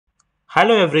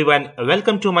Hello everyone,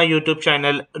 welcome to my YouTube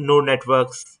channel Node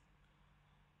Networks.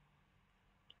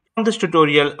 On this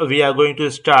tutorial, we are going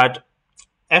to start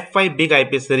F5 Big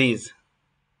IP series.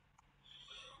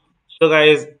 So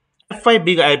guys, F5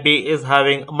 Big IP is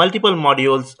having multiple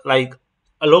modules like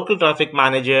a local traffic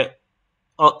manager,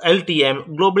 or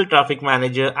LTM, global traffic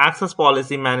manager, access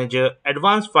policy manager,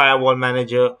 advanced firewall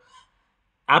manager,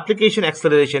 application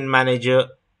acceleration manager,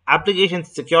 application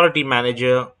security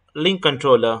manager, link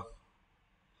controller.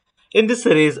 In this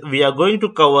series, we are going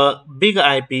to cover Big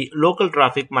IP Local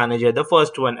Traffic Manager, the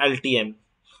first one, LTM.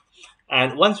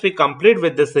 And once we complete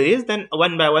with the series, then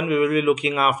one by one we will be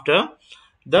looking after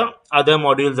the other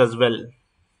modules as well.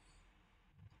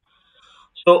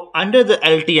 So under the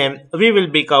LTM, we will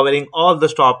be covering all the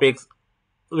topics.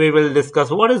 We will discuss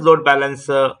what is load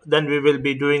balancer. Then we will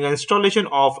be doing installation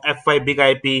of F5 Big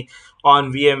IP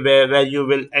on VMware, where you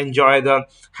will enjoy the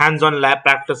hands-on lab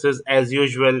practices as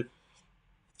usual.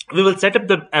 We will set up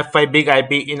the F5 Big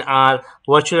IP in our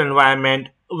virtual environment.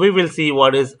 We will see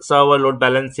what is server load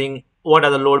balancing, what are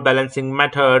the load balancing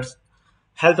methods,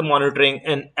 health monitoring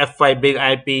in F5 Big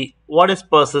IP, what is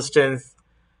persistence,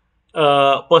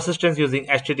 persistence using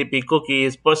HTTP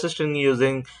cookies, persistence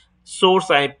using source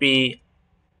IP,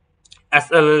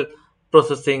 SL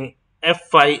processing,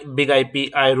 F5 Big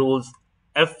IP I rules,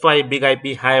 F5 Big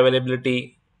IP high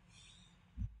availability,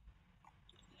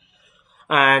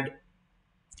 and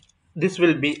this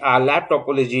will be our lab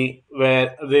topology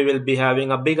where we will be having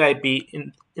a big IP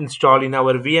installed in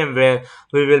our VMware.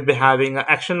 We will be having an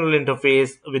actionable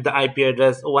interface with the IP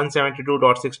address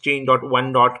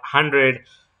 172.16.1.100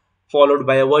 followed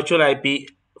by a virtual IP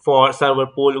for server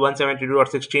pool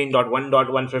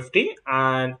 172.16.1.150,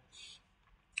 and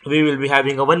we will be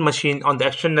having a one machine on the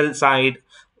external side,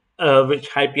 which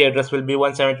IP address will be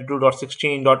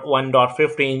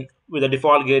 172.16.1.15 with a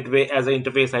default gateway as an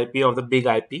interface IP of the big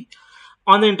IP.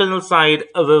 On the internal side,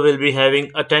 we will be having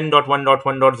a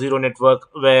 10.1.1.0 network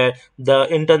where the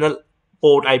internal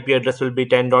port IP address will be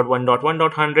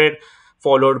 10.1.1.100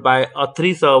 followed by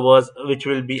three servers which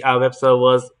will be our web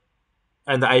servers,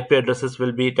 and the IP addresses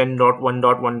will be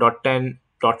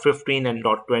 10.1.1.10.15 and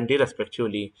 .20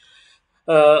 respectively.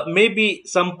 Maybe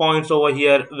some points over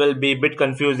here will be a bit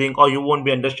confusing or you won't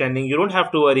be understanding. You don't have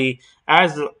to worry,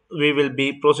 as we will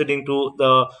be proceeding to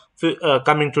the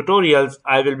coming tutorials.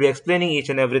 I will be explaining each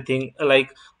and everything,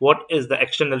 like what is the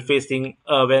external facing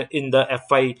when in the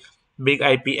F5 big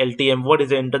IP LTM, what is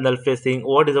the internal facing,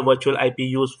 what is the virtual IP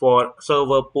used for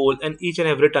server pool, and each and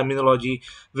every terminology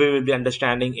we will be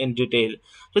understanding in detail.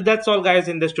 So that's all guys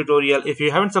in this tutorial. If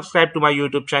you haven't subscribed to my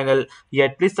YouTube channel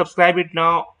yet, please subscribe it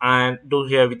now and do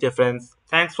share with your friends.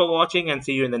 Thanks for watching and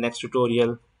see you in the next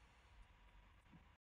tutorial.